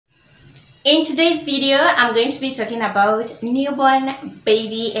In today's video, I'm going to be talking about newborn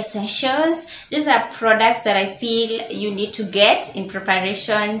baby essentials. These are products that I feel you need to get in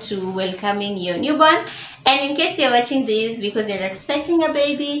preparation to welcoming your newborn. And in case you're watching this because you're expecting a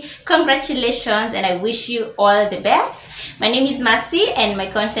baby, congratulations and I wish you all the best. My name is Mercy and my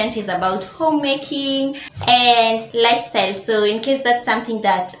content is about homemaking and lifestyle. So in case that's something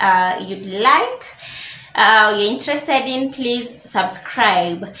that you'd like, you're interested in, please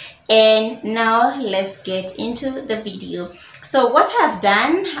subscribe. And now let's get into the video. So what I've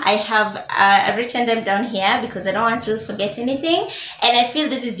done, I have written them down here because I don't want to forget anything, and I feel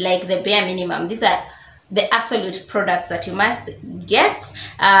this is like the bare minimum. These are the absolute products that you must get,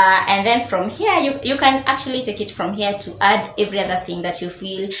 and then from here you can actually take it from here to add every other thing that you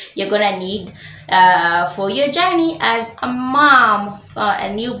feel you're gonna need for your journey as a mom or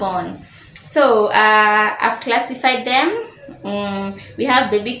a newborn. So I've classified them. We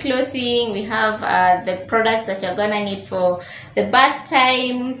have baby clothing, we have the products that you're gonna need for the bath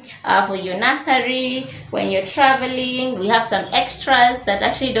time, for your nursery, when you're traveling. We have some extras that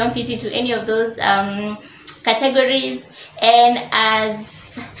actually don't fit into any of those categories, and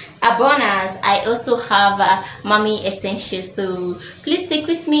as a bonus I also have mommy essentials. So please stick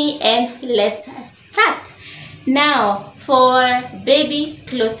with me and let's start. Now for baby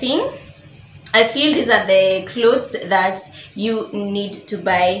clothing, I feel these are the clothes that you need to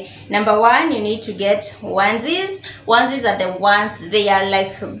buy. Number one, you need to get onesies. Onesies are the ones, they are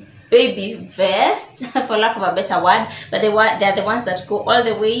like baby vests for lack of a better word, but they are the ones that go all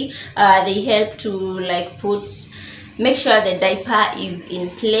the way. They help to like make sure the diaper is in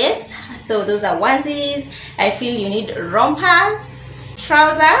place. So those are onesies. I feel you need rompers,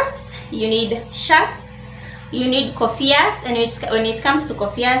 trousers, you need shirts, you need kofiyas, and when it comes to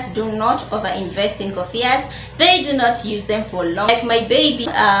kofiyas, do not over invest in kofiyas. They do not use them for long. Like my baby,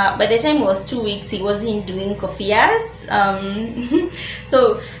 by the time he was 2 weeks, he wasn't doing kofiyas.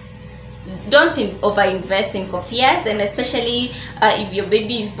 So don't over invest in kofiyas, and especially if your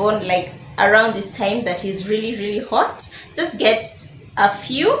baby is born like around this time that is really hot, just get a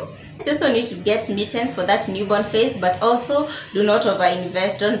few. You also need to get mittens for that newborn phase, but also do not over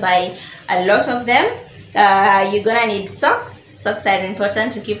invest. Don't buy a lot of them. You're gonna need socks. Socks are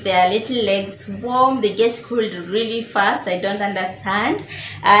important to keep their little legs warm. They get cooled really fast. I don't understand.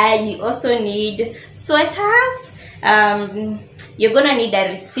 You also need sweaters. You're gonna need a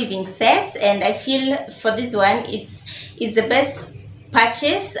receiving set, and I feel for this one it's the best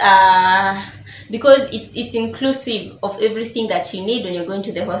purchase because it's inclusive of everything that you need when you're going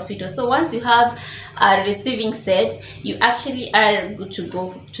to the hospital. So once you have a receiving set, you actually are good to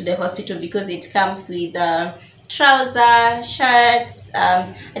go to the hospital because it comes with trouser, shirts.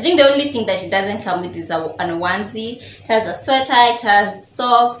 I think the only thing that it doesn't come with is a onesie. It has a sweater, it has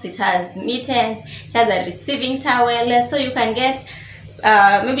socks, it has mittens, it has a receiving towel. So you can get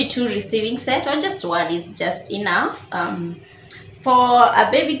maybe 2 receiving sets, or just one is just enough. For a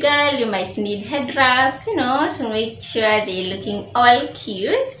baby girl, you might need head wraps, you know, to make sure they're looking all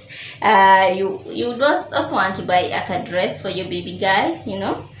cute. You also want to buy a dress for your baby girl, you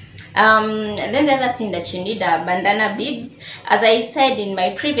know. And then the other thing that you need are bandana bibs. As I said in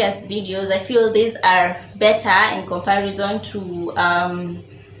my previous videos, I feel these are better in comparison to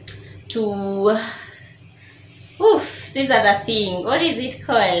this other thing. What is it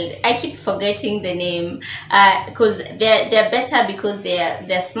called? I keep forgetting the name. Because they're better because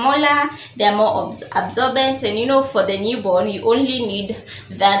they're smaller, they're more absorbent, and you know, for the newborn you only need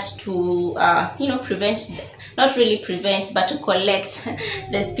that to you know, not really prevent, but to collect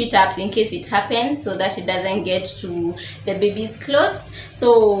the spit ups in case it happens, so that it doesn't get to the baby's clothes.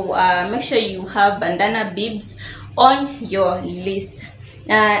 So make sure you have bandana bibs on your list.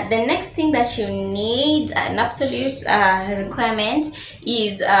 The next thing that you need, an absolute requirement,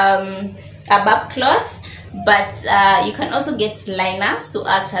 is a bab cloth. But you can also get liners to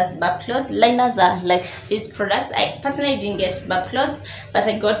act as bab cloth. Liners are like these products. I personally didn't get bab cloths, but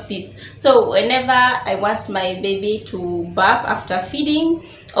I got this. So whenever I want my baby to bab after feeding,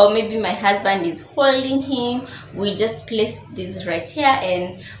 or maybe my husband is holding him, we just place this right here,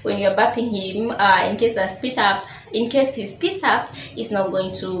 and when you're bapping him, in case he spits up, it's not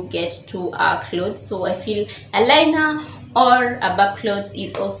going to get to our clothes. So I feel a liner or a bab cloth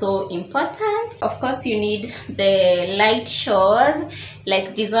is also important. Of course, you need the light shawls,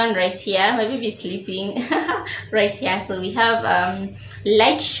 like this one right here. My baby is sleeping right here. So we have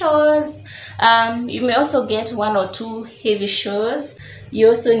light shawls. You may also get 1 or 2 heavy shawls. You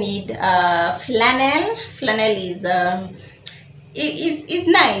also need flannel. Flannel is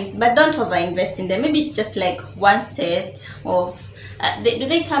nice, but don't over invest in them. Maybe just like 1 set of Do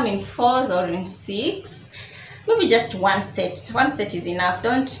they come in 4s or in 6? Maybe just one set. One set is enough.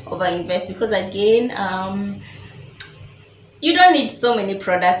 Don't overinvest, because again, you don't need so many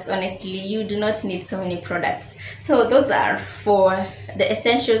products. Honestly, you do not need so many products. So those are for the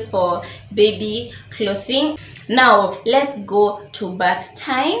essentials for baby clothing. Now let's go to bath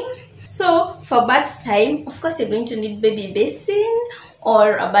time. So for bath time, of course, you're going to need baby basin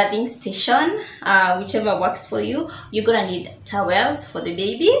or a bathing station, whichever works for you. You're gonna need towels for the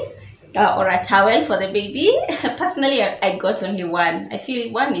baby, or a towel for the baby. Personally, I got only one. I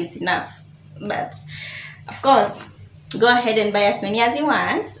feel one is enough, but of course, go ahead and buy as many as you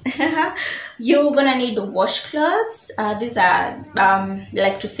want. You're gonna need washcloths. These are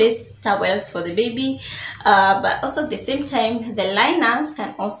like to face towels for the baby, but also at the same time, the liners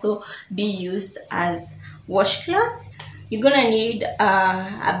can also be used as washcloth. You're gonna need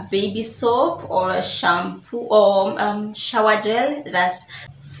a baby soap or a shampoo or shower gel that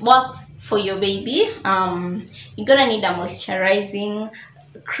works for your baby. You're gonna need a moisturizing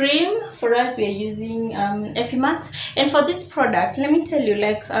cream. For us, we are using Epimax, and for this product, let me tell you,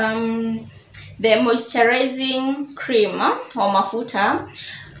 like the moisturizing cream or mafuta,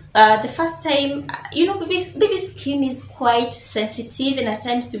 the first time, you know, baby skin is quite sensitive, and at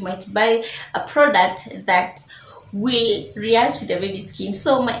times you might buy a product that will react to the baby skin.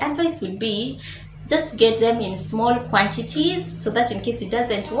 So my advice would be, just get them in small quantities so that in case it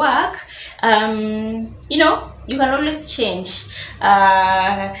doesn't work, you know, you can always change.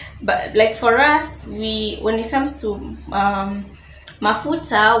 But like for us, when it comes to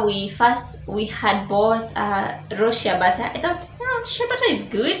mafuta, we had bought raw shea butter. I thought, shea butter is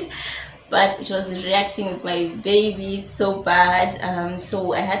good, but it was reacting with my baby so bad,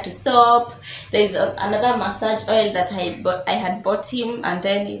 so I had to stop. There's another massage oil that I had bought him, and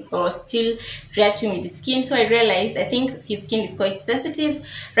then it was still reacting with the skin, so I realized I think his skin is quite sensitive.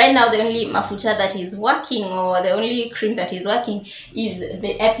 Right now, the only mafuta that is working, or the only cream that is working, is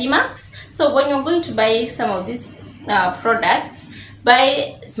the Epimax. So when you're going to buy some of these products,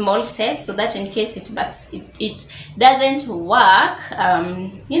 buy small sets so that in case it doesn't work,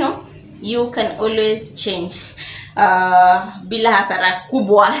 you know, you can always change bila hasara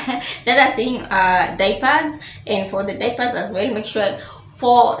kubwa. The other thing, diapers, and for the diapers as well, make sure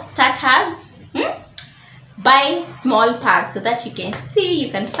for starters, buy small packs so that you can see,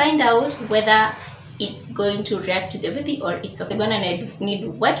 you can find out whether it's going to react to the baby or it's okay. You're gonna need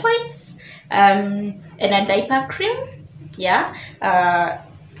wet wipes and a diaper cream. Yeah,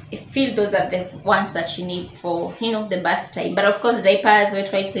 I feel those are the ones that you need for, you know, the bath time. But of course, diapers, wet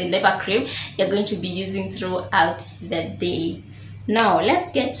wipes, and diaper cream you're going to be using throughout the day. Now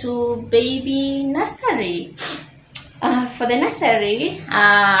let's get to baby nursery. For the nursery,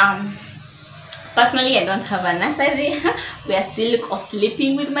 personally, I don't have a nursery. We are still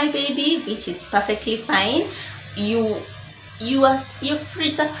co-sleeping with my baby, which is perfectly fine. You're free.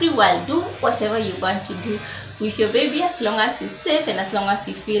 It's a free world. Do whatever you want to do with your baby, as long as it's safe and as long as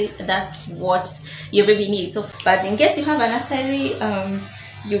you feel that's what your baby needs. So, but in case you have a nursery,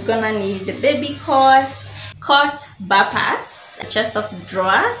 you're gonna need the baby cot bumpers, chest of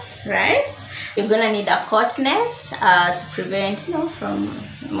drawers, right? You're gonna need a cot net to prevent, you know, from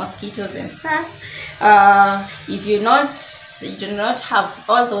mosquitoes and stuff. If you do not have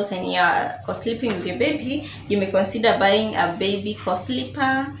all those and you're co-sleeping with your baby, you may consider buying a baby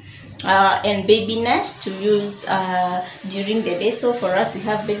co-sleeper and baby nest to use during the day. So for us, we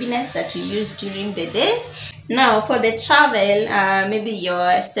have baby nest that we use during the day. Now for the travel, maybe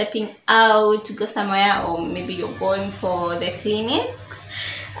you're stepping out to go somewhere, or maybe you're going for the clinics.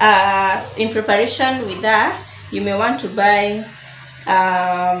 In preparation with that, you may want to buy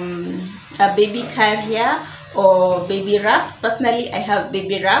a baby carrier or baby wraps. Personally, I have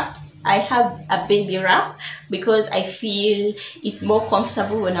baby wraps. I have a baby wrap because I feel it's more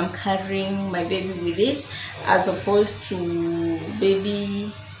comfortable when I'm carrying my baby with it, as opposed to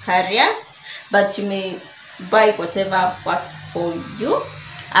baby carriers. But you may buy whatever works for you.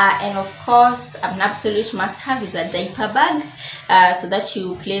 And of course, an absolute must-have is a diaper bag, so that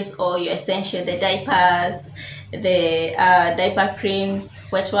you place all your essential, the diapers, the diaper creams,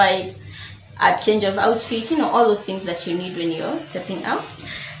 wet wipes, a change of outfit, you know, all those things that you need when you're stepping out.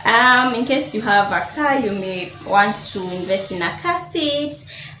 In case you have a car, you may want to invest in a car seat.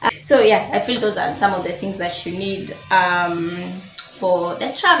 So yeah, I feel those are some of the things that you need for the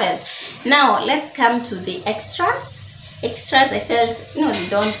travel. Now let's come to the extras. I felt, you know, they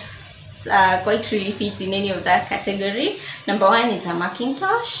don't quite really fit in any of that category. Number one is a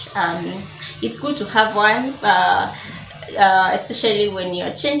Macintosh. It's good to have one especially when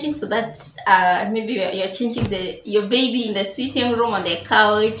you're changing, so that maybe you're changing your baby in the sitting room on the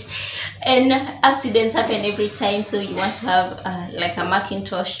couch, and accidents happen every time. So you want to have like a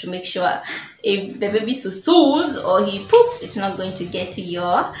Macintosh to make sure if the baby sues or he poops, it's not going to get to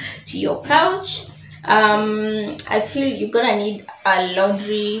your couch. I feel you're gonna need a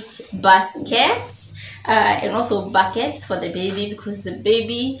laundry basket and also buckets for the baby, because the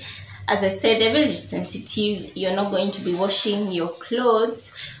baby, as I said, they're very sensitive. You're not going to be washing your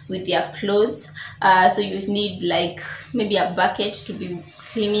clothes with their clothes, so you need like maybe a bucket to be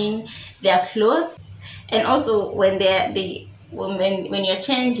cleaning their clothes. And also when when you're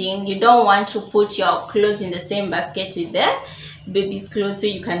changing, you don't want to put your clothes in the same basket with the baby's clothes, so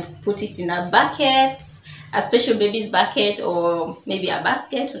you can put it in a bucket, a special baby's bucket, or maybe a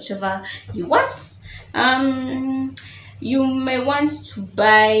basket, whichever you want. You may want to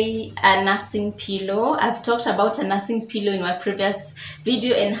buy a nursing pillow. I've talked about a nursing pillow in my previous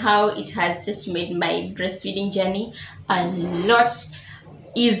video and how it has just made my breastfeeding journey a lot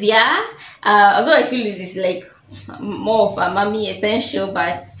easier. Although I feel this is like more of a mommy essential,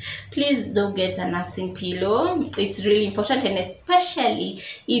 but please do get a nursing pillow. It's really important, and especially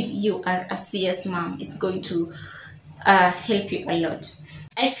if you are a CS mom, it's going to help you a lot.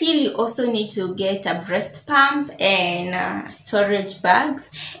 I feel you also need to get a breast pump and storage bags,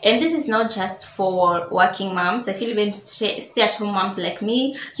 and this is not just for working moms. I feel even stay-at-home moms like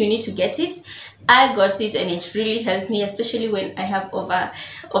me, you need to get it. I got it and it really helped me, especially when I have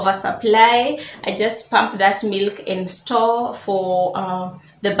oversupply. I just pump that milk and store for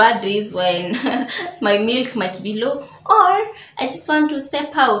the bad days when my milk might be low, or I just want to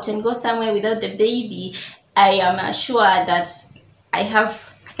step out and go somewhere without the baby. I am sure that I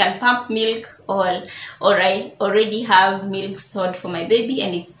can pump milk, or I already have milk stored for my baby,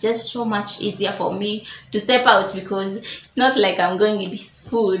 and it's just so much easier for me to step out, because it's not like I'm going with his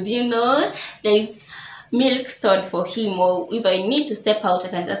food, you know. There's milk stored for him, or if I need to step out, I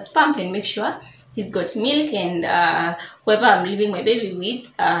can just pump and make sure he's got milk, and whoever I'm leaving my baby with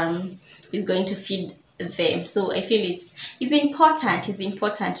is going to feed them. So I feel it's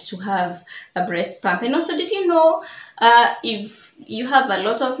important to have a breast pump. And also, did you know if you have a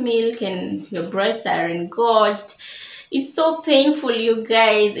lot of milk and your breasts are engorged, it's so painful, you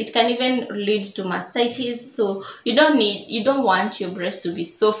guys. It can even lead to mastitis. So you don't want your breast to be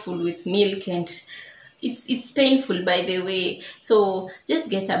so full with milk, and it's painful, by the way. So just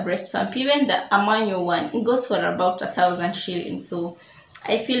get a breast pump. Even the manual one, it goes for about 1,000 shillings. So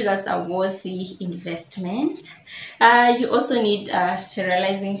I feel that's a worthy investment. You also need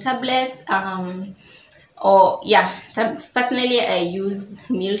sterilizing tablets. Personally, I use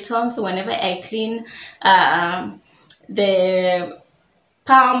Milton. So whenever I clean the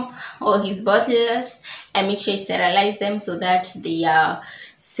pump or his bottles, I make sure I sterilize them so that they are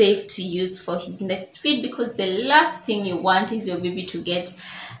safe to use for his next feed, because the last thing you want is your baby to get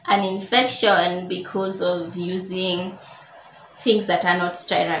an infection because of using things that are not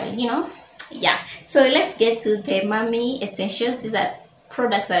sterile, you know. Yeah, so let's get to the mommy essentials. These are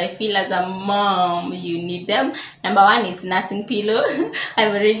products that I feel as a mom you need them. Number one is nursing pillow. I've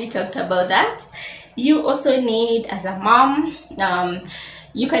already talked about that. You also need, as a mom,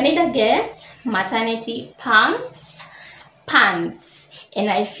 you can either get maternity pants, and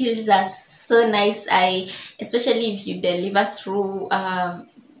I feel that's so nice. Especially if you deliver through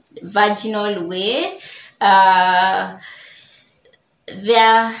vaginal way,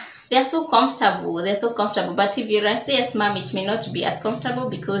 they're so comfortable. But if you're a CS mom, it may not be as comfortable,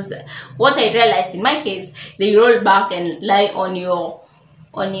 because what I realized in my case, they roll back and lie on your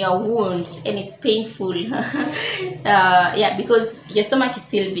wound, and it's painful. Because your stomach is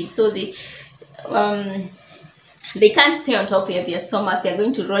still big, so they can't stay on top of your stomach. They're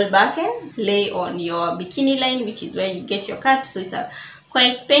going to roll back and lay on your bikini line, which is where you get your cut. So it's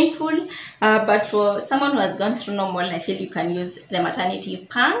quite painful, but for someone who has gone through normal, I feel you can use the maternity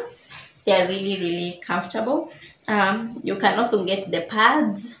pants. They are really comfortable. You can also get the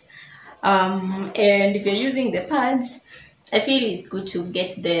pads, and if you're using the pads, I feel it's good to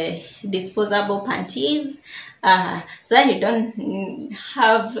get the disposable panties, so that you don't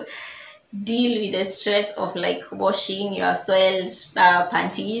deal with the stress of like washing your soiled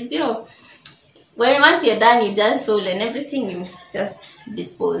panties, you know. Once you're done, you just fold and everything, you just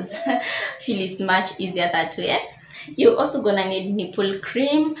dispose. Feel it's much easier that way. You're also gonna need nipple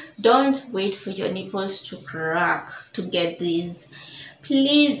cream. Don't wait for your nipples to crack to get these.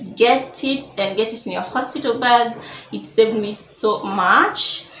 Please get it, and get it in your hospital bag. It saved me so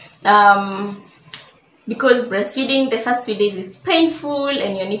much. because breastfeeding, the first few days is painful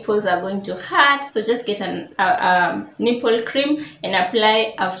and your nipples are going to hurt. So just get a nipple cream and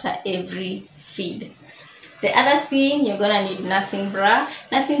apply after every feed. The other thing, you're gonna need nursing bra.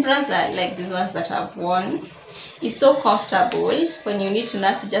 Nursing bras are like these ones that I've worn. It's so comfortable. When you need to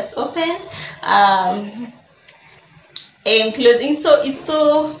nurse, you just open and closing. So it's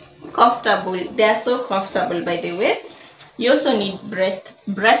so comfortable. They are so comfortable, by the way. You also need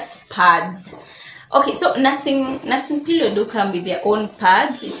breast pads. Okay, so nursing pillow do come with their own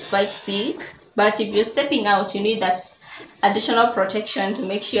pads. It's quite thick, but if you're stepping out, you need that additional protection to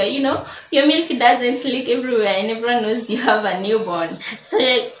make sure, you know, your milk doesn't leak everywhere and everyone knows you have a newborn. So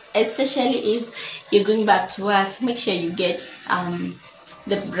especially if you're going back to work, make sure you get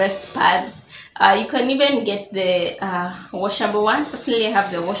the breast pads. You can even get the washable ones. Personally, I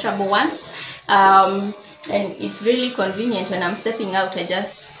have the washable ones, and it's really convenient. When I'm stepping out, I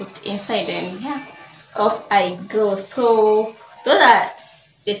just put inside and yeah, off I go. So those are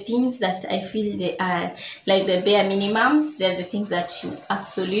the things that I feel they are like the bare minimums. They're the things that you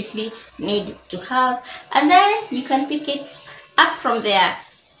absolutely need to have, and then you can pick it up from there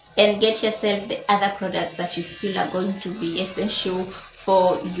and get yourself the other products that you feel are going to be essential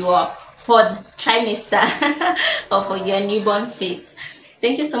for your the trimester or for your newborn phase.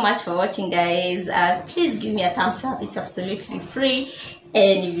 Thank you so much for watching, guys. Please give me a thumbs up. It's absolutely free.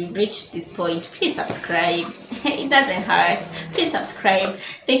 And if you've reached this point, please subscribe. It doesn't hurt. Please subscribe.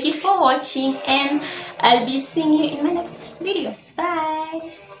 Thank you for watching, and I'll be seeing you in my next video.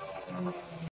 Bye.